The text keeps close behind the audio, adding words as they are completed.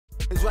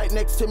It's right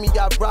next to me,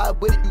 I ride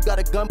with it. You got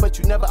a gun, but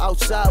you never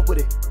outside with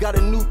it. Got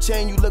a new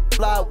chain, you look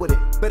fly with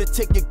it. Better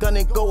take your gun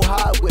and go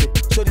hide with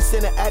it. Shorty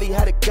sent an addy,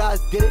 how the guys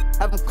get it.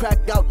 Have them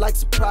cracked out like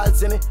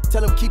surprise in it.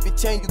 Tell them keep your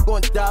chain, you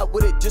gon' die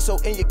with it. Just so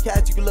in your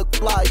cash you can look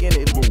fly in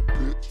it.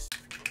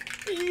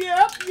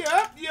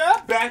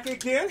 Yep. Back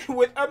again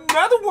with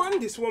another one.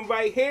 This one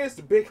right here is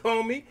the big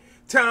homie,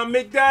 Tom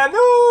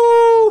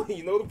MacDonald.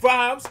 You know the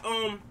vibes.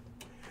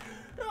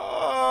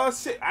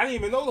 Shit, I didn't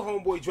even know the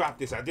homeboy dropped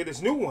this. I did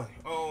this new one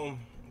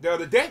the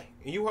other day,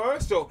 and you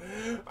heard. So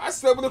I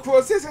stumbled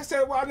across this. I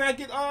said, why not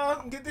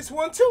get this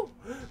one too?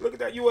 Look at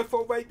that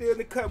UFO right there in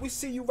the cut. We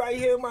see you right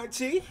here, my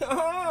G.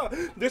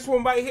 This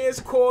one right here is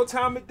called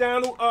Tom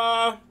MacDonald.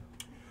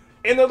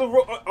 End of the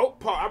road.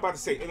 I'm about to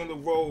say end of the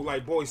road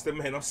like Boys to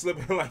Men. I'm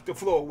slipping like the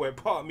floor where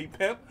pardon me,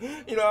 pimp.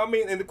 You know what I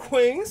mean? In the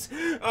Queens.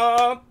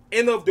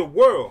 End of the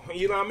world.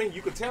 You know what I mean?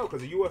 You can tell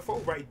because the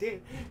UFO right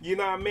there. You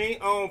know what I mean?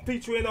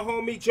 Featuring the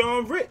homie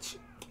John Rich.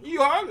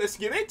 You heard? Let's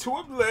get into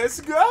it.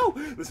 Let's go.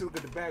 Let's look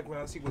at the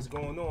background, see what's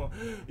going on.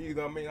 You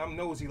know what I mean? I'm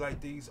nosy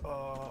like these.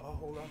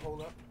 Hold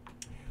up.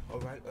 All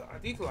right.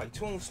 These are like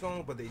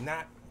tombstones, but they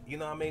not. You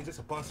know what I mean? Just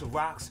a bunch of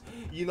rocks.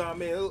 You know what I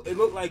mean? It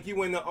looked like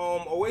you in the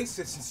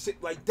Oasis and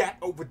shit like that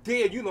over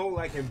there. You know,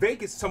 like in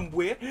Vegas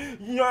somewhere.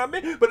 You know what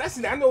I mean? But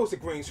I know it's a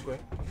green screen.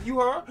 You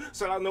heard?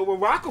 So I know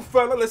with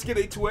Rockefeller. Let's get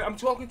into it. I'm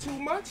talking too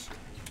much.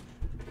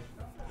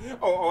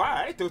 Oh, all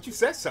right. Thought you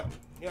said something.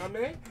 You know what I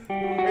mean?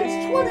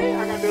 Age 20.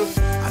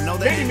 I know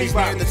the enemy's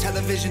near the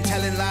television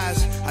telling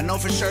lies. I know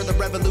for sure the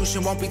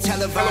revolution won't be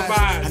televised.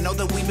 I know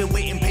that we've been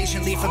waiting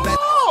patiently for better.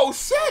 Oh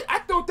shit! I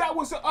thought that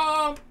was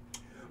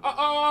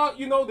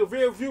you know, the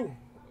rear view.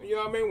 You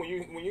know what I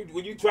mean?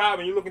 When you drive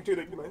and you look into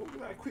the, you're like,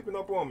 who's that creeping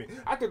up on me?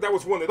 I thought that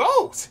was one of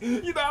those.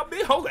 You know what I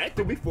mean? Hold that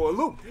threw me for a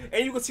loop.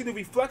 And you can see the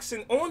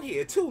reflection on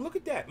here too. Look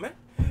at that, man.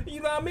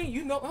 You know what I mean?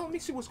 You know, let me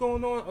see what's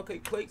going on. Okay,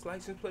 plates,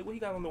 license plate. What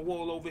you got on the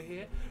wall over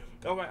here?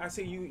 All right, I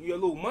see your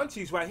little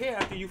munchies right here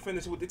after you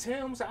finish with the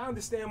Timbs. I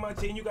understand, my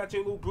G. You got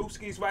your little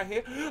brewskis right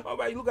here. All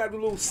right, you got the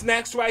little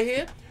snacks right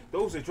here.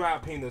 Those are dry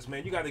peanuts,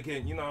 man. You gotta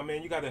get, you know what I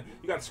mean? You gotta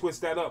switch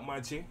that up,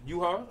 my G.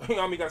 You heard? You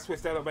know what I mean? You gotta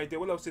switch that up right there.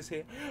 What else is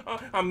here?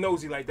 I'm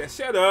nosy like that.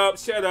 Shut up.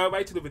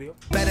 Right to the video.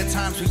 Better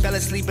times we fell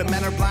asleep and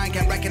men are blind,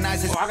 can't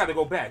recognize it. Oh, I gotta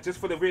go back just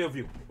for the rear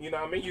view. You know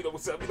what I mean? You know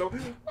what's up, you know?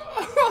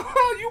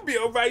 You be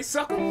alright,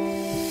 sucker.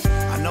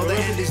 I know the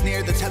end is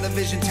near, the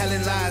television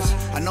telling lies.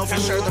 I know for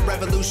sure the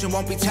revolution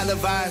won't be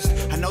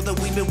televised. I know that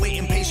we've been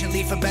waiting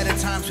patiently for better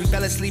times. We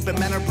fell asleep and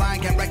men are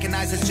blind, can't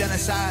recognize it's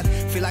genocide.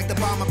 Feel like the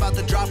bomb about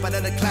to drop out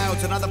of the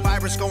clouds. Another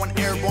virus going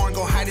airborne,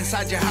 go hide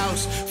inside your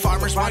house.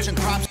 Farmers watching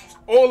crops.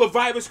 All the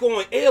virus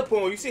going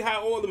airborne. You see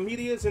how all the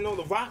meteors and all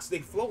the rocks, they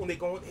float and they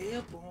going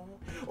airborne.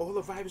 All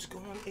the virus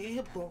going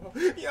airborne.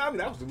 Yeah, I mean,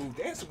 that was the little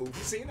dance move.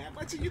 You seen that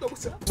much? You know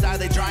what's up?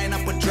 They drying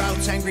up with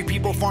droughts, angry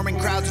people forming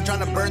crowds and trying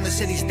to burn the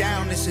cities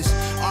down. This is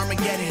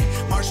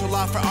Armageddon, martial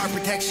law for our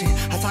protection.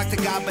 I talk to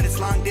God, but it's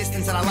long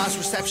distance and I lost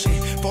reception.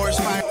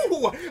 Forest fire.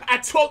 Ooh, I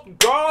talk to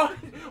God.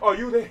 Are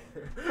you there?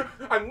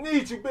 I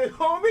need you, big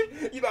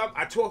homie. You know,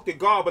 I talk to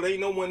God, but ain't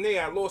no one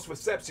there. I lost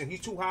reception.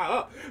 He's too high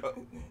up.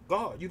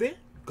 God, you there?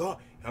 God,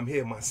 I'm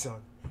here, my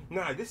son.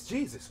 Nah, this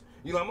Jesus.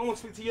 You know, I'm gonna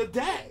speak to your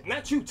dad,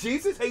 not you,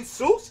 Jesus,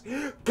 Jesus.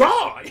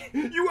 God,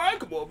 you right?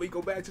 Come on, we go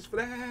back just for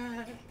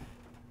that.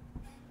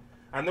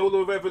 I know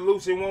the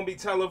revolution won't be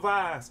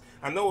televised.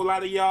 I know a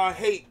lot of y'all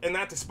hate and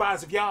I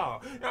despise of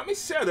y'all. I mean,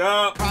 shut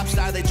up. Crops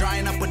die, they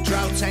drying up with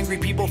droughts. Angry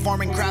people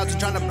forming crowds and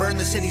trying to burn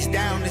the cities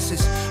down. This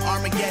is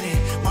Armageddon,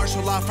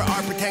 martial law for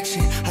our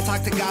protection. I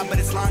talk to God, but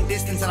it's long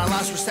distance and I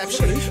lost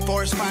reception.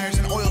 Forest fires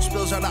and oil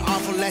spills are the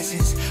awful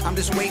lessons. I'm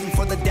just waiting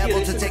for the devil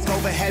to take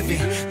over heaven.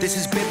 This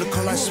is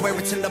biblical, I swear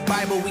it's in the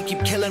Bible. We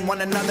keep killing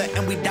one another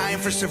and we dying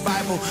for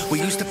survival. We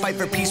used to fight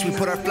for peace, we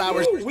put our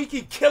flowers. Ooh, we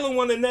keep killing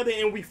one another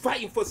and we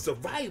fighting for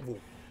survival.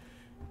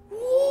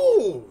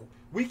 Ooh,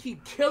 we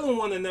keep killing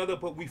one another,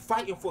 but we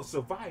fighting for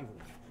survival.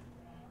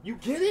 You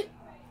get it?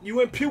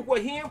 You impuke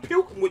what he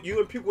impuke, what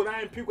you impuke what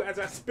I impuke as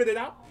I spit it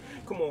out.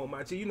 Come on,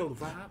 my G, you know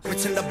the vibes.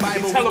 It's in the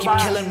Bible, we keep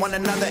killing one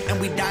another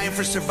and we dying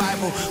for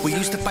survival. We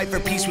used to fight for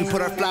peace, we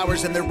put our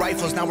flowers in their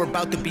rifles. Now we're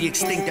about to be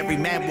extinct, every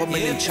man,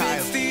 woman, and child.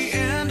 It's the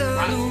end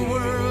of the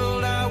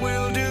world, I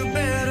will do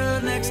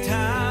better next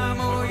time.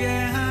 Oh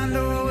yeah, I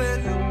know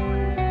it.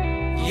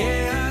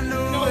 Yeah, I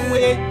know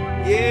it.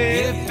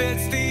 Yeah. If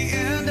it's the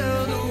end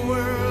of the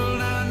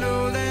world, I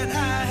know that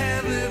I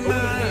have lived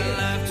my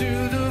life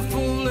to the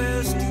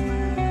fullest.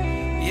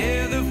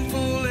 Yeah, the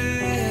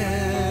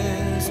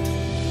fullest.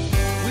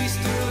 We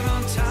stood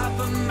on top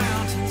of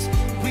mountains.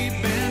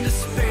 We've been to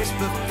space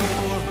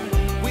before.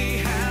 We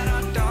had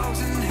our dogs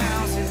and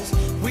houses.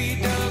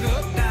 We dug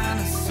up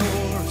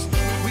dinosaurs.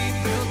 We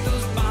built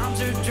those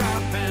bombs are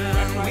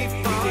dropping. We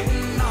fought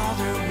in all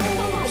their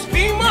wars.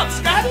 Beam up,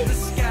 Scotty. The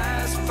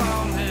sky's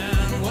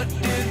falling. What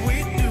did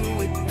we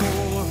do it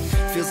for?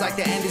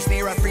 like the end is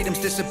near, our freedom's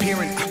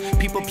disappearing.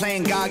 People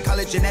playing God, call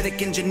it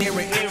genetic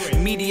engineering.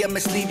 Media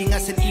misleading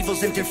us and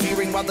evil's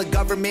interfering, while the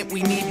government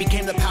we need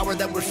became the power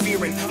that we're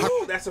fearing.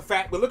 Ooh, that's a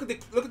fact. But look at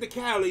the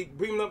cow. They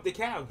bringing up the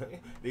cow.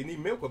 They need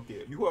milk up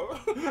there. You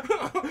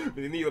heard?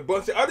 They need a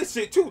bunch of other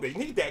shit too. They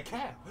need that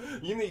cow.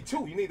 You need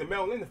two. You need the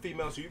male and the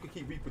female so you can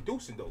keep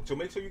reproducing though. So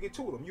make sure you get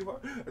two of them. You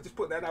heard? I just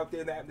put that out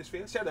there in the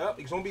atmosphere. Shut up.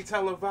 It's gonna be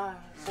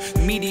televised.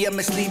 Media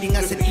misleading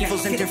us and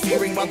evil's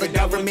interfering, while the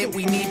government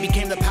we need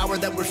became the power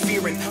that we're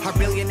fearing. Our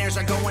billionaires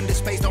are going to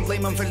space, don't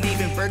blame them for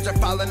leaving. Birds are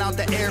falling out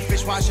the air,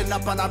 fish washing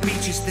up on our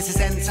beaches. This is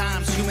end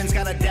times, humans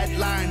got a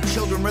deadline.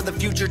 Children are the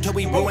future till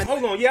we ruin.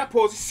 Hold on, yeah, I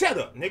paused. Shut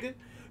up, nigga.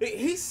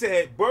 He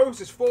said birds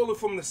is falling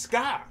from the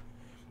sky.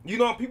 You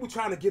know, people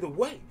trying to get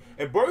away.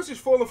 And birds is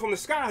falling from the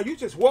sky. You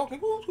just walking,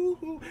 woo, woo,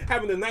 woo,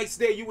 having a nice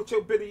day. You with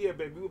your bitty, yeah,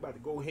 baby. We about to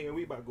go here and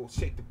we about to go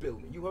shake the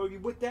building. You heard me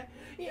with that?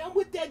 Yeah, I'm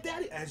with that,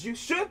 daddy. As you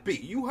should be.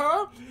 You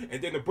heard?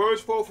 And then the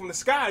birds fall from the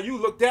sky. You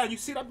look down, you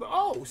see that.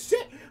 Oh,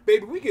 shit.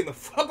 Baby, we getting the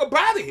fuck up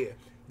out of here.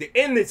 The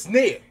end is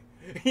near.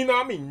 You know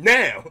what I mean?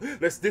 Now,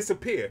 let's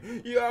disappear.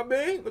 You know what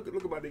I mean? Look at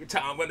my nigga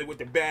Tom running with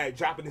the bag,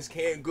 dropping his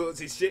canned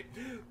goods and shit.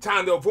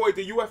 Trying to avoid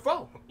the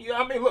UFO. You know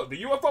what I mean? Look,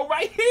 the UFO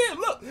right here.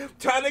 Look,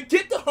 trying to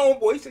get the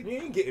homeboy. He said, you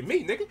ain't getting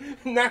me,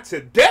 nigga. Not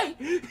today.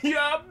 You know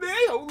what I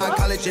mean? Hold I up.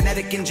 call it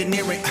genetic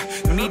engineering.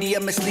 Media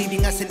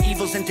misleading us and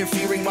evil's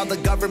interfering, while the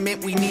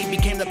government we need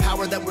became the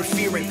power that we're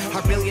fearing.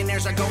 Our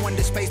billionaires are going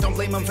to space, don't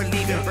blame them for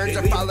leaving. Birds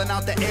are falling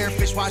out the air,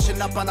 fish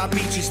washing up on our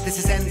beaches. This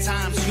is end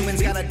times,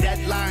 humans got a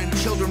deadline.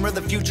 Children are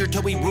the future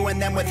till we ruin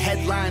them with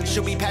headlines.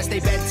 Should be past their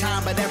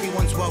bedtime, but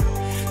everyone's woke.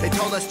 They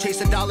told us chase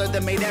a dollar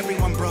that made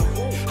everyone broke.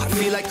 I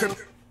feel like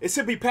It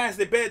should be past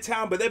their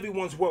bedtime, but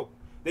everyone's woke.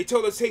 They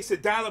told us chase a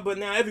dollar, but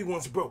now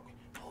everyone's broke.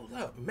 Hold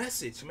up,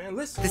 message, man.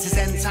 Listen. this is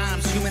end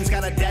times, humans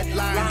got a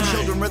deadline.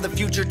 Children are the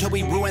future till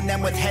we ruin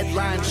them with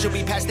headlines. Should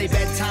be past their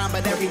bedtime,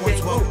 but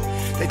everyone's woke.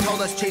 They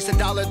told us chase a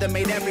dollar that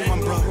made everyone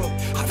broke.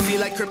 I feel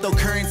like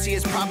cryptocurrency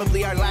is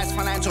probably our last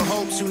financial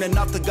hope. Soon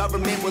enough, the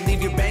government will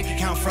leave your bank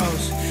account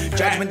froze.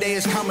 Judgment day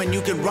is coming,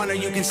 you can run or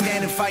you can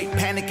stand and fight.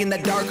 Panic in the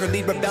dark or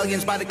lead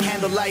rebellions by the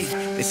candlelight.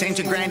 This ain't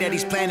your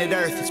granddaddy's planet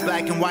Earth, it's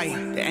black and white.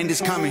 The end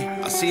is coming,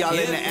 I'll see y'all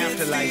in the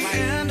afterlife. If it's the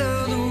end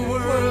of the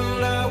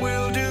world, I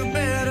will do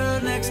better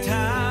next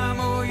time.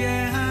 Oh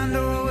yeah, I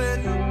know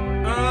it.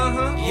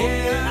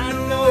 Yeah, I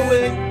know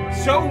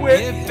it. Show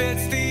it. If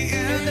it's the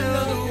end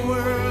of the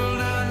world,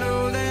 I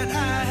know that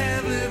I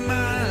have lived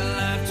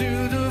my life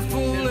to the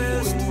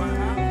fullest.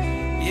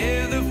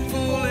 Yeah, the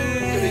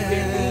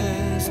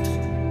fullest.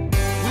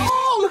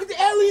 Oh, look at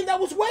the alien that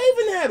was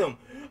waving at him.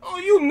 Oh,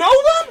 you know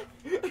them?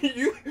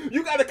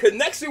 You got a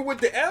connection with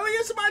the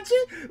aliens, my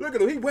G? Look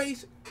at him, he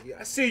waves. Yeah,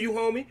 I see you,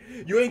 homie.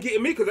 You ain't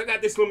getting me because I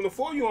got this luminal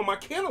for you on my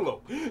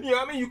cantaloupe. You know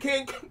what I mean? You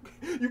can't,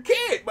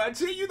 my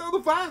G. You know the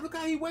vibe. Look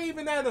how he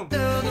waving at him. The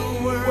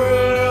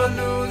world, I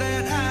know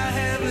that I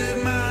have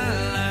lived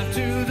my life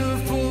to the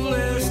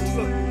fullest.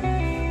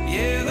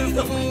 Yeah,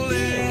 the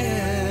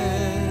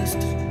fullest.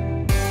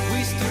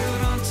 We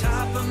stood on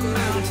top of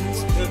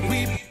mountains.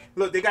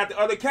 Look, they got the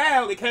other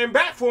cow. They came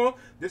back for him.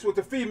 This was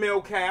the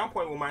female cow. I'm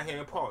pointing with my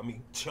hand. Pardon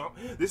me, chump.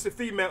 This is the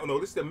female. No,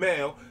 this is the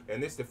male,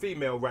 and this is the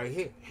female right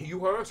here. You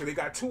heard? So they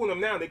got two of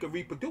them now. They can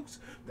reproduce.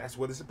 That's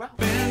what it's about.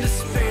 Been to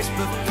space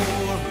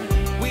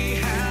before. We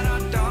had our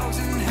dogs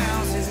and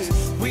houses.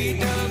 We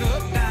dug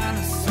up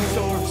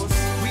dinosaurs.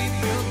 We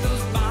built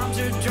those bombs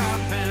are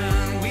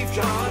dropping. We've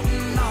fought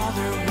in all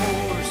their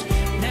wars.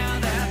 Now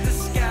that the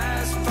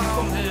sky's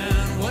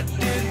falling, what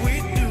did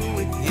we do?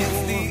 It's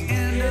the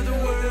end of the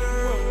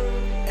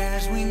world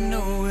as we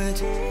know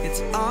it.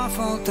 It's our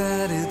fault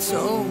that it's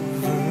over.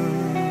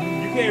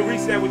 You can't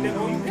reach that with that.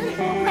 Oh, you did it.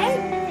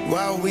 Okay.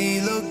 While we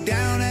look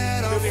down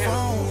at our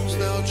phones,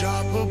 they'll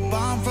drop a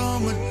bomb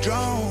from a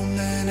drone,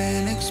 then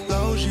an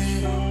explosion.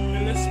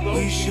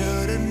 We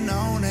should have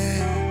known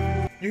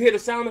it. You hear the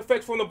sound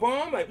effects from the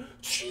bomb? Like,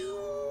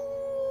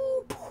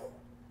 choo.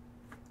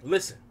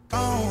 Listen.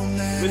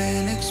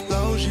 Then an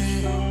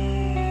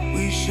explosion.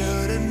 We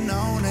should have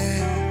known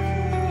it.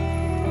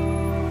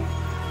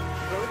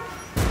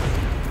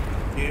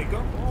 Here you go.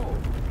 Oh.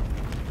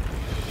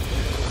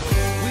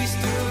 We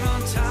stood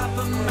on top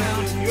of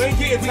mountains. You ain't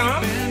getting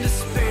time. We've been to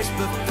space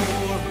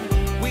before.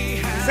 We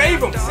had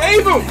Save him, dogs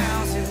save him. and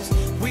houses.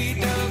 We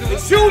dug They're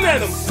up shooting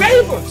at him.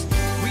 Save him.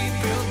 We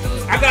built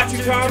those I got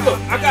you, Tom. Look,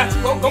 I got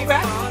you. Go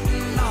back. fought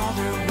in all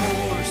their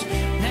wars.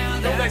 Now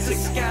that back, the Chick.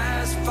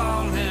 sky's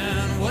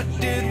falling, what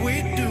did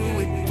we do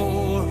it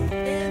for?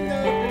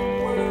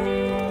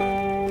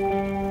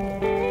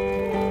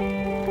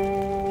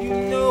 You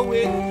know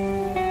it.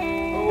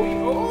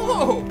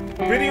 Oh.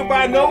 Video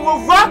by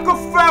Noah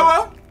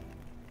Rockefeller.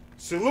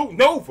 Salute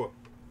Nova.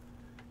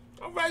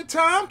 All right,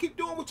 Tom. Keep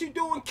doing what you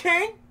doing,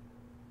 King.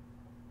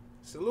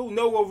 Salute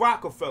Noah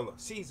Rockefeller.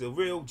 She's a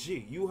real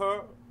G. You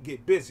heard?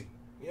 Get busy.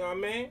 You know what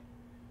I mean?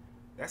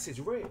 That's his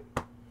red.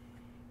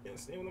 You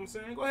understand what I'm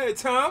saying? Go ahead,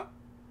 Tom.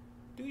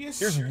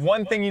 Here's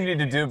one thing you need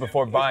to do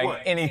before buying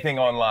anything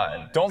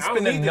online. Don't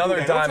spend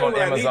another dime on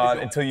Amazon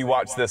until you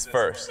watch this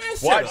first.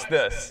 Watch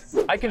this.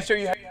 I can show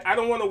you how. I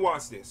don't want to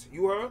watch this.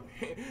 You heard?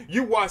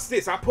 You watch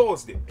this. I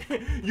paused it.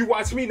 You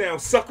watch me now,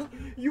 sucker.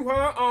 You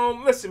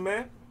heard? Listen,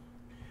 man.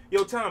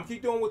 Yo, Tom,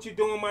 keep doing what you're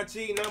doing, my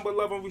G. Nothing but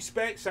love and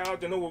respect. Shout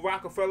out to Noah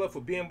Rockefeller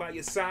for being by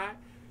your side.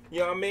 You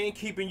know what I mean?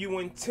 Keeping you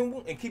in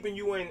tune and keeping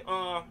you in,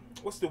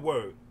 what's the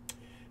word?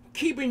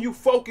 Keeping you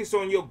focused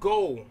on your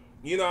goal.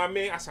 You know what I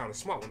mean? I sounded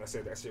smart when I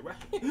said that shit, right?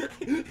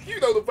 You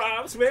know the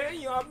vibes, man.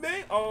 You know what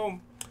I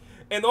mean?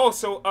 And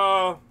also,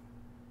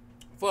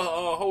 for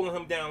holding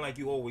him down like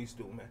you always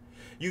do, man.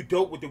 You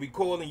dope with the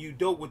recording. You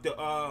dope with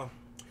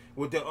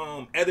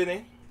the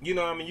editing. You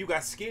know what I mean? You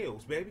got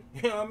skills, baby.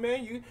 You know what I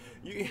mean?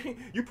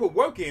 You put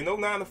work in, no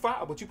 9 to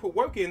 5, but you put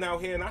work in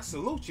out here, and I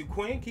salute you,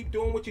 Queen. Keep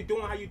doing what you're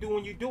doing, how you do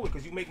when you do it,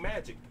 because you make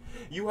magic.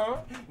 You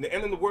heard? The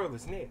end of the world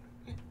is near.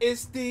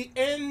 It's the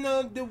end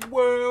of the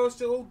world,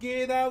 so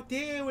get out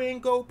there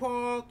and go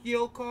park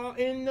your car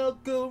in the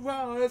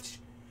garage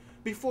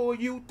before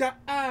you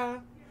die.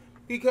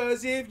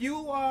 Because if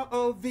you are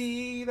a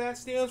V, that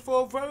stands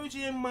for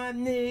Virgin, my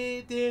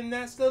nigga, then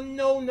that's a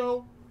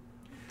no-no.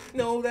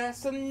 No,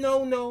 that's a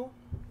no-no.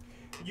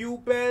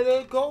 You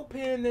better go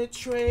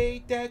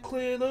penetrate that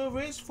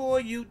clitoris before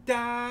you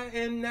die,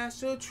 and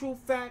that's a true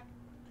fact.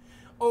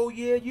 Oh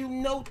yeah, you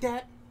know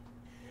that.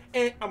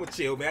 And I'ma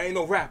chill, man. I ain't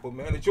no rapper,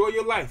 man. Enjoy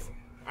your life.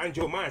 I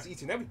enjoy mine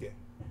each and every day.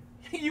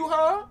 You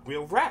heard?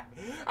 Real rap.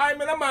 All right,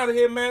 man. I'm out of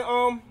here,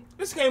 man.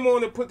 Just came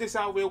on to put this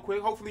out real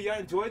quick. Hopefully y'all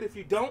enjoyed it. If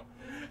you don't,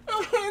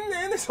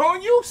 then it's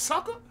on you,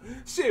 sucker.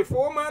 Shit,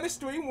 4 -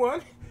 3,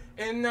 1,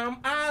 and I'm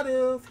out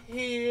of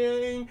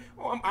here.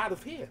 Oh, I'm out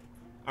of here.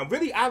 I'm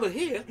really out of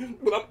here,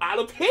 but I'm out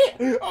of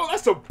here. Oh,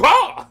 that's a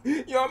bar.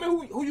 You know what I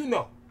mean? Who you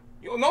know?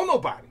 You don't know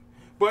nobody.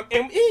 But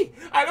M.E.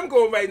 All right, I'm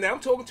going right now. I'm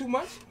talking too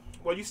much.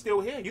 Well, you still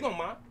here. You don't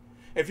mind.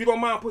 If you don't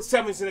mind, put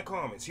 7s in the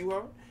comments. You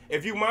heard?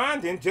 If you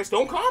mind, then just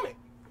don't comment.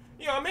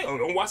 You know what I mean?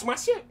 Don't watch my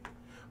shit.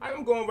 All right,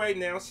 I'm going right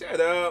now. Shut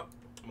up.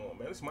 Come on,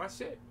 man. It's my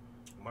shit.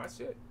 My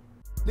shit.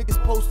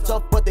 Niggas post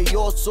tough, but they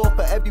all soft.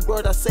 For every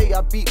word I say,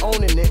 I be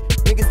owning it.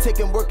 Niggas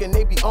taking work and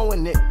they be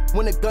owning it.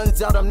 When the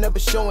gun's out, I'm never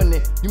showing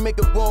it. You make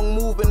a wrong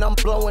move and I'm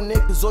blowing it.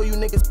 Cause all you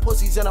niggas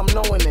pussies and I'm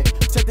knowing it.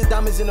 Check the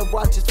diamonds in the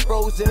watch, it's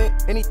frozen it.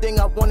 Anything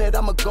I wanted,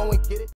 I'ma go and get it.